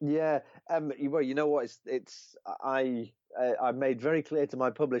 Yeah, well, you know what? I made very clear to my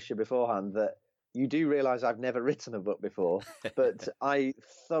publisher beforehand that you do realise I've never written a book before, but I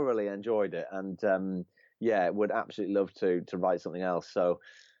thoroughly enjoyed it, and would absolutely love to write something else. So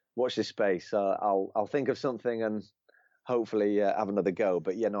watch this space. I'll think of something and hopefully have another go.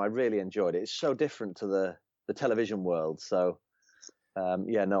 But I really enjoyed it. It's so different to the television world. So.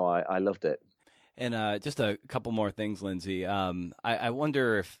 I loved it. And just a couple more things, Lindsay. I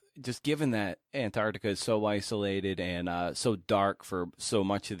wonder if, just given that Antarctica is so isolated and so dark for so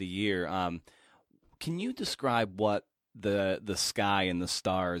much of the year, can you describe what the sky and the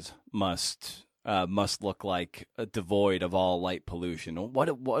stars must look like, devoid of all light pollution?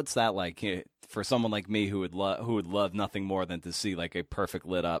 What's that like for someone like me who would love nothing more than to see like a perfect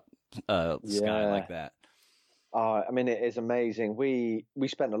lit up sky like that? I mean, it is amazing. We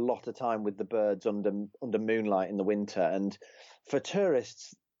spent a lot of time with the birds under moonlight in the winter, and for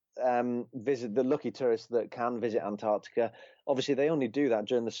tourists, the lucky tourists that can visit Antarctica, obviously they only do that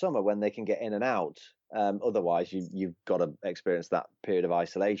during the summer when they can get in and out. Otherwise, you've got to experience that period of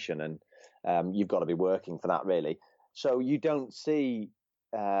isolation, and you've got to be working for that, really. So you don't see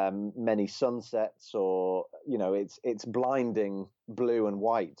many sunsets, or it's blinding blue and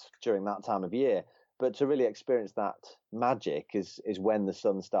white during that time of year. But to really experience that magic is when the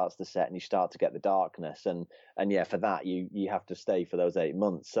sun starts to set and you start to get the darkness. And for that, you have to stay for those 8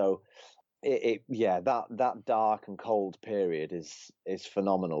 months. So that dark and cold period is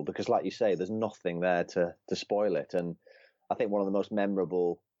phenomenal, because like you say, there's nothing there to spoil it. And I think one of the most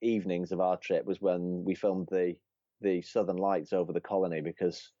memorable evenings of our trip was when we filmed the Southern Lights over the colony,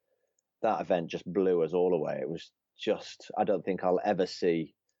 because that event just blew us all away. It was just, I don't think I'll ever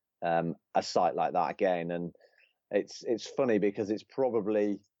see a site like that again. And it's funny because it's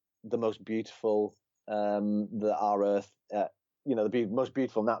probably the most beautiful that our Earth, the most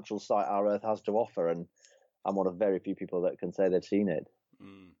beautiful natural site our Earth has to offer, and I'm one of very few people that can say they've seen it.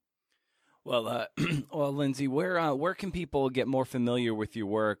 Well, Lindsay, where can people get more familiar with your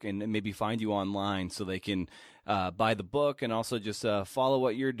work and maybe find you online so they can buy the book and also just follow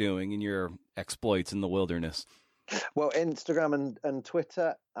what you're doing in your exploits in the wilderness? Well, Instagram and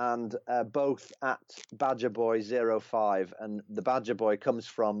Twitter, and both at BadgerBoy05. And the Badger Boy comes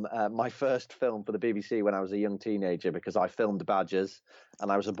from my first film for the BBC when I was a young teenager, because I filmed badgers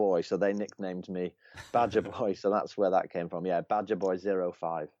and I was a boy, so they nicknamed me Badger Boy. So that's where that came from. Yeah,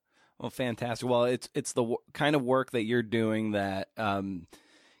 BadgerBoy05. Well, fantastic. Well, it's the kind of work that you're doing that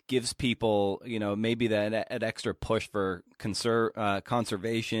gives people, maybe that an extra push for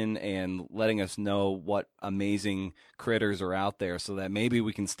conservation and letting us know what amazing critters are out there, so that maybe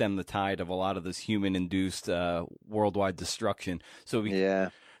we can stem the tide of a lot of this human-induced worldwide destruction. So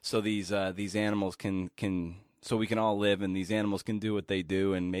these animals can. So we can all live, and these animals can do what they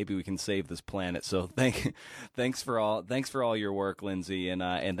do, and maybe we can save this planet. So thanks for all your work, Lindsay, and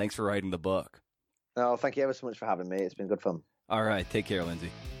thanks for writing the book. Oh, thank you ever so much for having me. It's been good fun. All right, take care,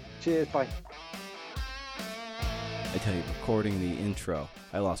 Lindsay. Cheers, bye. I tell you, recording the intro,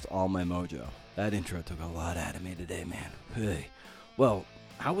 I lost all my mojo. That intro took a lot out of me today, man. Hey. Well,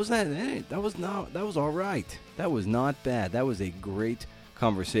 how was that? Hey, that was all right. That was not bad. That was a great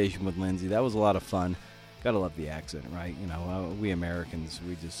conversation with Lindsay. That was a lot of fun. Gotta love the accent, right? We Americans,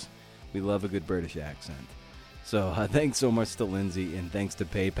 we love a good British accent. So thanks so much to Lindsay, and thanks to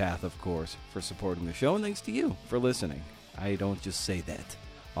PayPath, of course, for supporting the show, and thanks to you for listening. I don't just say that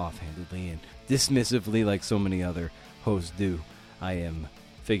offhandedly and dismissively like so many other hosts do. I am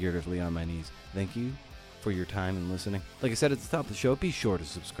figuratively on my knees. Thank you for your time and listening. Like I said at the top of the show, be sure to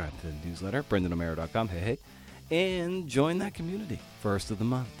subscribe to the newsletter, BrendanO'Mara.com, hey, and join that community first of the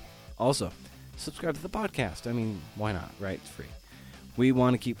month. Also, subscribe to the podcast. I mean, why not, right? It's free. We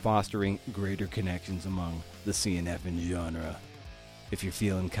want to keep fostering greater connections among the CNF and genre. If you're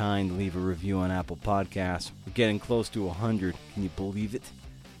feeling kind, leave a review on Apple Podcasts. We're getting close to 100. Can you believe it?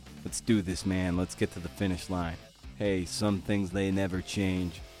 Let's do this, man. Let's get to the finish line. Hey, some things, they never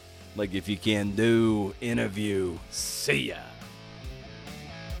change. Like if you can do, interview. See ya.